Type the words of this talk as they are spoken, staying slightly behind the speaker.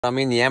I'm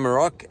in the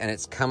Amarok and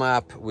it's come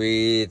up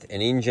with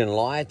an engine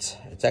light.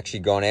 It's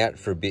actually gone out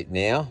for a bit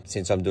now.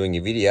 Since I'm doing a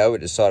video, it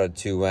decided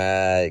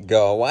to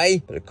go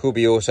away. But it could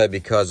be also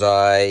because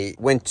I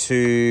went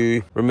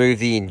to remove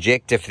the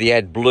injector for the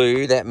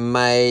AdBlue. That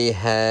may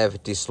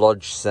have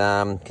dislodged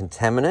some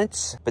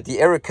contaminants. But the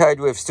error code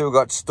we've still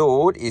got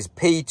stored is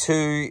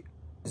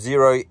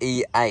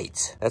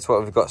P20E8. That's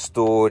what we've got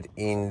stored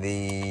in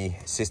the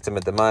system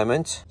at the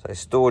moment. So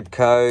stored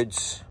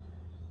codes.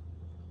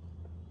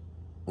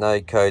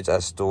 No codes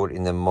are stored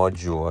in the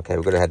module. Okay,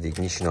 we've got to have the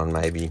ignition on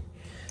maybe.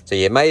 So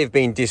yeah, it may have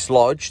been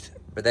dislodged,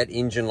 but that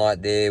engine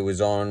light there was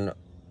on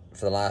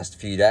for the last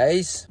few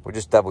days. We'll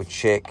just double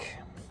check.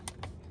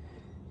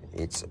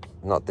 It's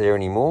not there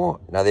anymore.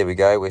 No, there we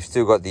go. We've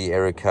still got the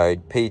error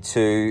code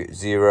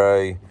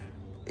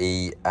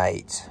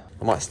P20E8.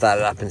 I might start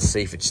it up and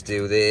see if it's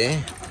still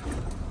there.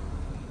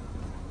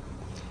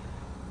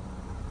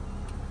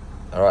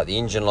 All right, the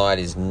engine light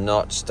is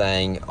not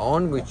staying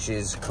on, which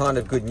is kind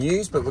of good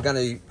news, but we're going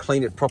to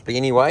clean it properly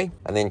anyway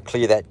and then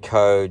clear that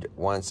code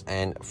once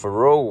and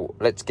for all.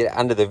 Let's get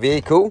under the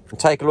vehicle and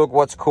take a look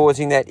what's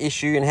causing that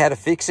issue and how to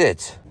fix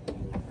it.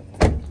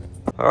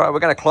 All right, we're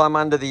going to climb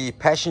under the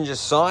passenger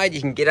side. You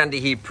can get under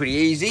here pretty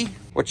easy.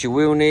 What you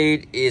will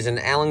need is an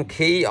Allen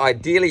key,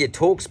 ideally a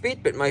Torx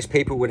bit, but most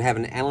people would have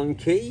an Allen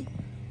key.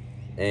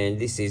 And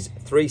this is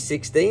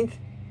 3/16,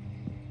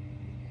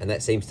 and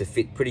that seems to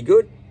fit pretty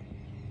good.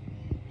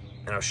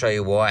 And I'll show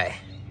you why.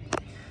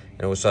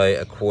 And also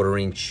a 1/4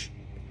 inch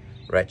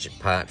ratchet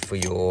part for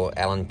your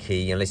Allen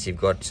key, unless you've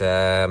got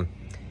the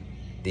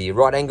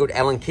right angled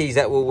Allen keys,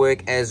 that will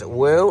work as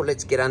well.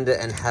 Let's get under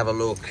and have a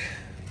look.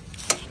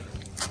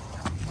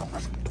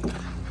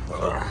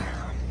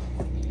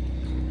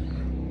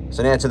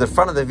 So now to the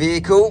front of the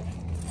vehicle.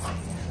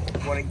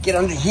 Want to get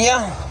under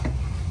here.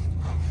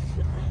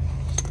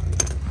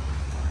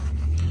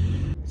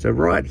 So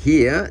right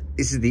here,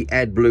 this is the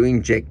AdBlue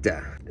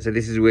injector. So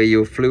this is where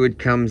your fluid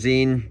comes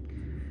in,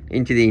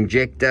 into the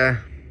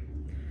injector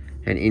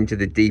and into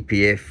the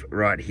DPF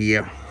right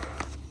here.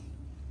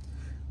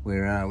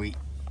 Where are we?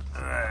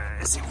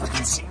 Let's see if we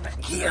can see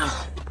back here.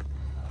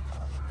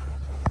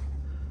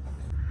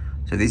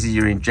 So this is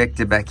your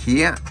injector back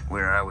here.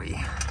 Where are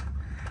we?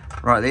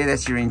 Right there,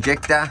 that's your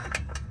injector.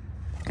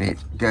 And it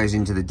goes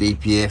into the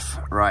DPF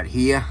right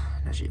here.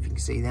 Not sure if you can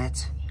see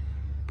that.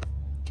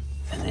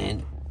 And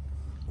then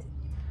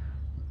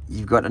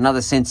you've got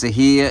another sensor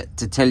here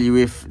to tell you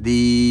if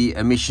the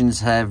emissions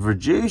have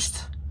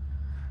reduced.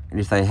 And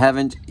if they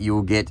haven't,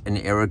 you'll get an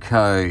error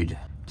code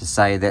to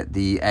say that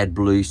the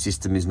AdBlue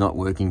system is not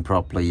working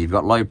properly. You've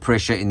got low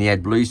pressure in the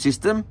AdBlue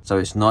system, so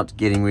it's not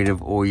getting rid of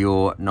all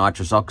your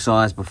nitrous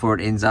oxides before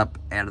it ends up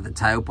out of the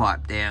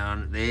tailpipe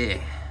down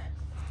there.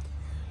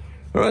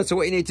 All right, so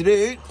what you need to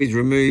do is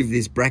remove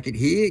this bracket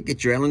here,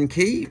 get your Allen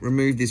key,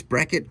 remove this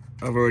bracket.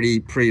 I've already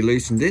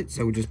pre-loosened it,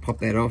 so we'll just pop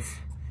that off.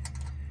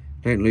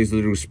 Don't lose the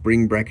little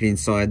spring bracket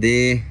inside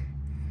there.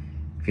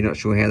 If you're not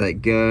sure how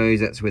that goes,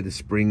 that's where the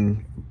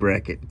spring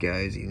bracket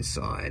goes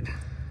inside.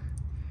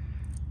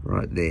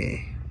 Right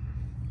there.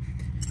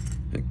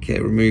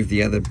 Okay, remove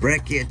the other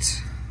bracket.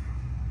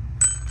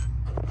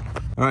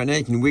 All right, now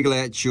you can wiggle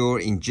out your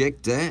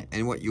injector,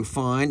 and what you'll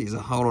find is a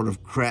whole lot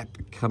of crap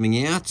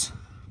coming out.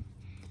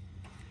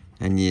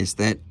 And yes,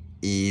 that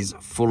is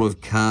full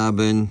of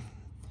carbon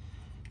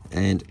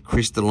and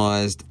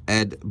crystallized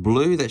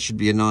AdBlue. That should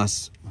be a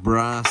nice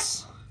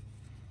brass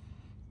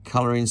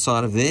color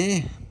inside of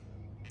there.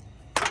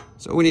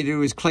 So all we need to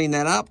do is clean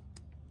that up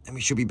and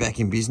we should be back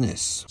in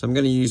business. So I'm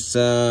going to use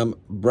some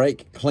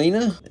brake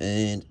cleaner,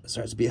 and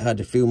sorry, it's a bit hard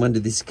to film under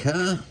this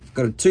car. I've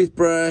got a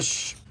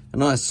toothbrush, a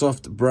nice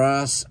soft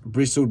brass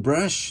bristled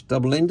brush,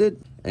 double-ended,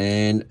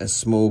 and a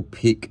small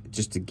pick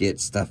just to get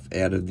stuff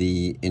out of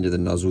the end of the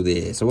nozzle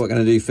there. So what we're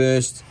going to do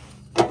first,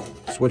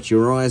 just watch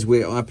your eyes,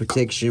 wear eye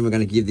protection. We're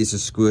going to give this a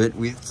squirt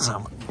with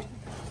some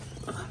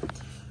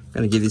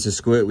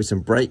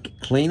brake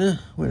cleaner.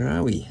 Where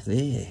are we?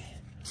 There.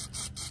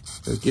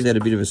 So give that a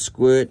bit of a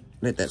squirt,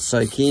 let that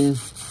soak in,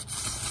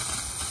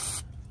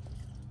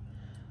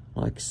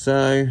 like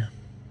so.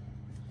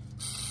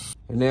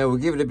 And now we'll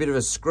give it a bit of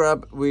a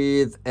scrub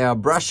with our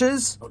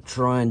brushes. I'll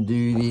try and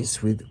do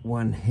this with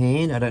one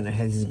hand. I don't know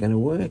how this is going to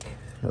work.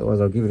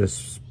 Otherwise I'll give it a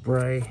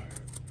spray.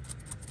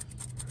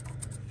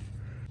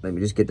 Let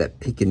me just get that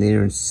pick in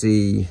there and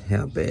see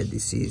how bad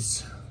this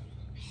is.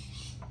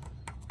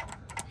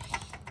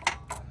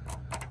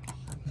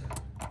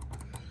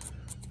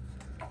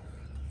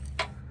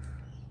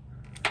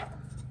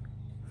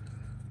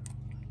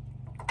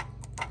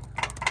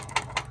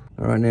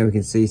 All right, now we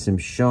can see some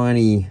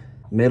shiny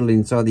metal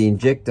inside the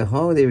injector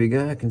hole. There we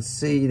go. I can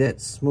see that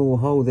small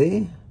hole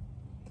there.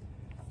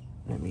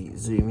 Let me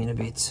zoom in a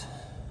bit.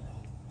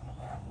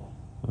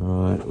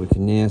 All right, we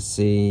can now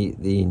see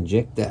the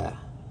injector.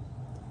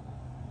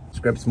 Let's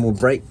grab some more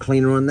brake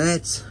cleaner on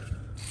that.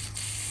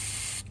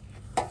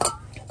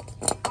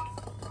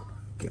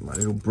 Get my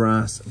little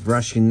brass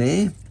brush in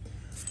there.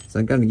 So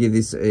I'm going to give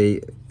this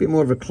a bit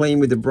more of a clean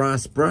with the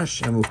brass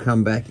brush and we'll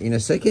come back in a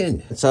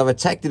second. So I've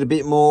attacked it a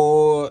bit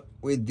more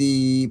with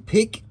the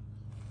pick,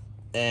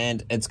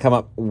 and it's come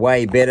up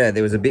way better.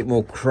 There was a bit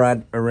more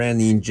crud around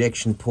the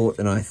injection port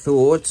than I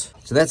thought.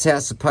 So that's how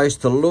it's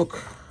supposed to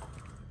look,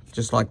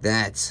 just like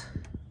that.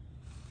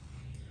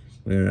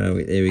 Where are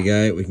we? There we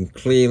go. We can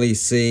clearly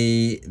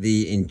see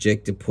the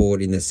injector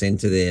port in the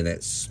center there,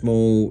 that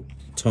small,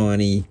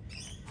 tiny,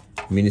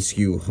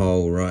 minuscule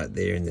hole right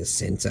there in the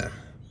center.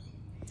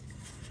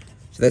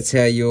 So that's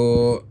how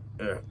your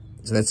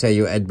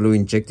AdBlue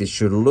injector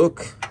should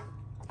look.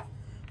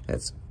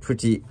 That's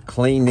pretty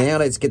clean now.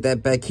 Let's get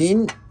that back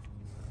in.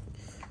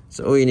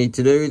 So all you need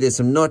to do, there's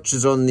some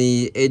notches on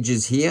the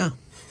edges here.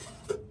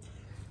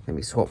 Let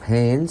me swap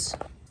hands.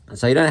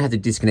 So you don't have to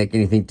disconnect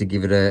anything to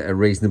give it a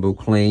reasonable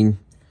clean.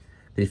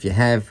 But if you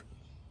have,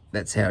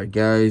 that's how it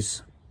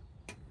goes.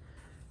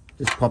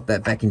 Just pop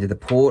that back into the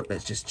port.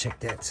 Let's just check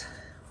that.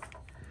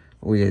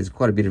 Oh yeah, there's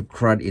quite a bit of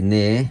crud in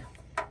there.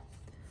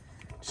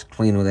 Just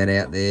clean all that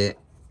out there.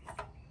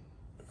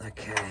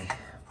 Okay.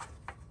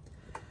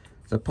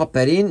 So pop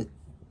that in.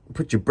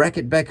 Put your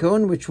bracket back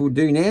on, which we'll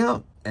do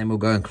now. And we'll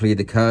go and clear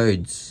the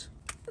codes.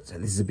 So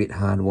this is a bit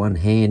hard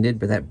one-handed,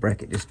 but that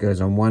bracket just goes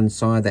on one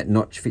side. That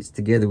notch fits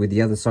together with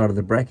the other side of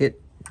the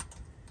bracket.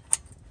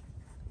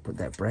 Put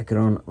that bracket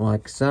on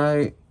like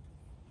so.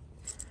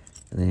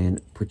 And then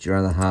put your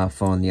other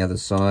half on the other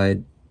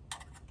side.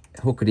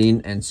 Hook it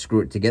in and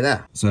screw it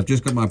together. So I've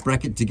just got my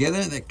bracket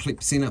together. That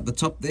clips in up the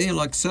top there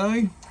like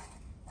so.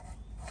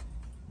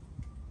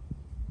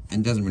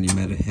 And doesn't really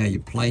matter how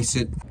you place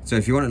it. So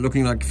if you want it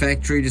looking like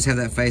factory, just have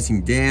that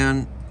facing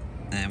down.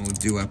 And we'll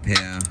do up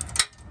our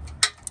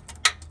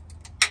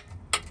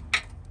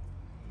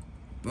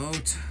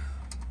bolt.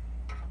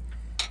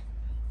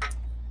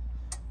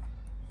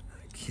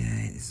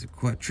 Okay, this is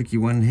quite tricky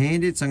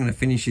one-handed, so I'm going to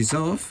finish this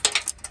off.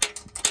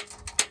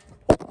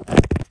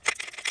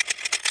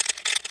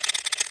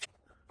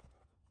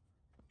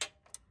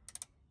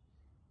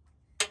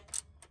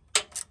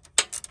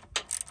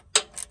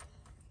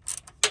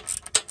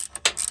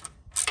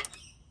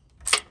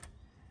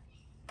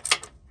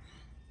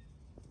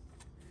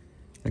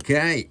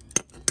 Okay,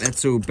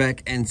 that's all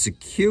back and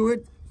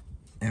secured.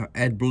 Our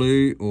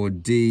AdBlue or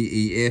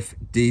DEF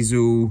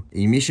diesel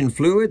emission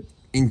fluid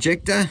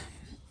injector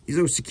is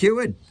all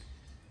secured.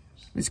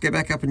 Let's go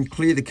back up and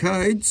clear the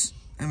codes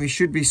and we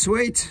should be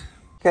sweet.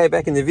 Okay,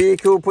 back in the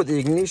vehicle, put the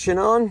ignition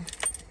on.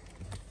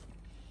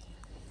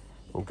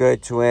 We'll go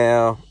to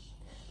our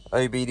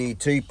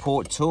OBD2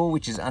 port tool,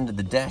 which is under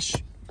the dash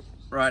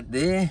right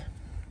there.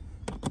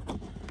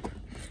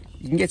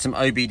 You can get some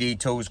OBD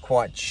tools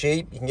quite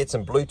cheap. You can get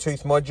some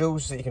Bluetooth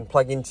modules that you can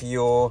plug into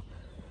your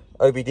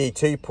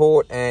OBD2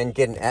 port and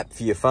get an app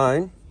for your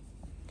phone.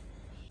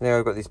 Now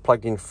I've got this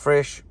plugged in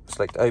fresh.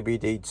 Select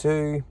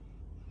OBD2.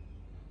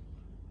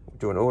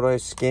 Do an auto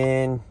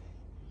scan.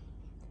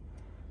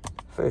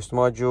 First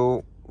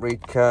module,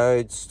 read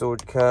codes,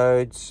 stored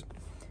codes.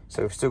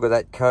 So we've still got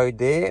that code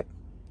there.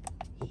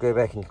 We'll go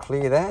back and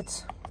clear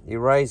that.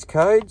 Erase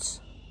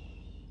codes.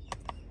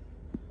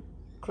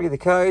 Clear the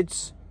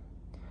codes.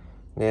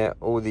 Now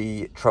all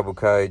the trouble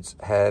codes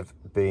have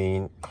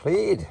been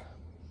cleared.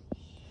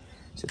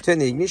 So turn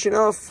the ignition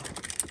off.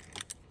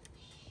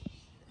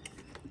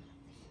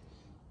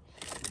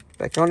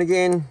 Back on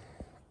again.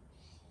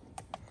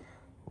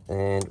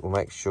 And we'll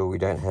make sure we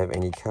don't have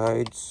any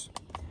codes.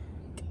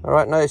 All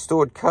right, no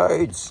stored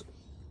codes.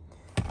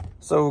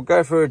 So we'll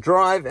go for a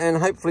drive and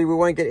hopefully we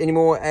won't get any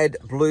more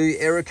AdBlue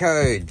error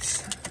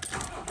codes.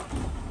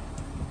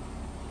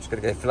 Just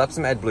gotta go fill up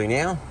some AdBlue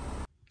now.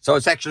 So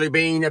it's actually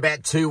been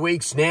about 2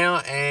 weeks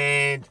now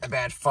and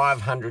about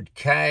 500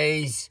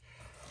 Ks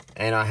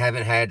and I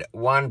haven't had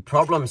one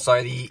problem.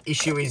 So the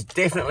issue is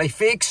definitely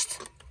fixed.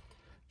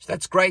 So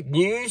that's great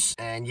news.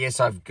 And yes,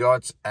 I've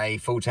got a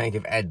full tank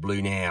of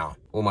AdBlue now,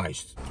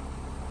 almost.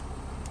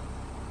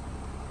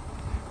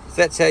 So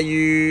that's how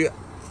you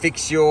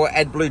fix your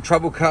AdBlue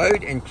trouble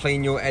code and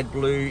clean your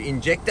AdBlue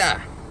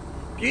injector.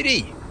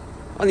 Beauty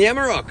on the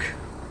Amarok.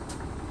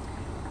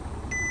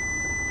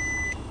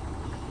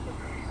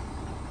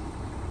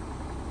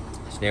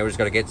 Now we're just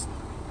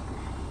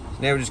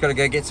got to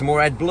go get some more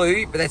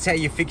AdBlue, but that's how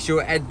you fix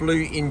your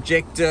AdBlue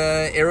injector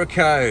error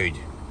code.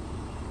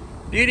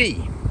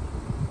 Beauty.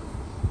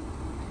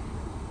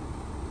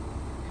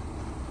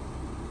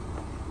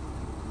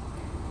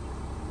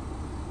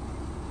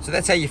 So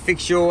that's how you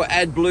fix your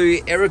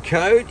AdBlue error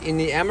code in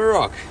the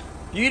Amarok.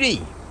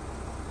 Beauty.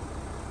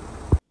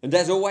 And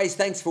as always,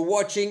 thanks for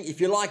watching. If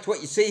you liked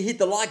what you see, hit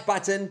the like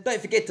button. Don't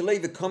forget to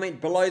leave a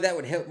comment below. That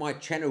would help my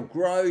channel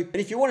grow. And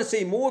if you want to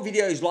see more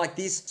videos like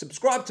this,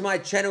 subscribe to my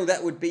channel.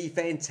 That would be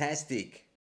fantastic.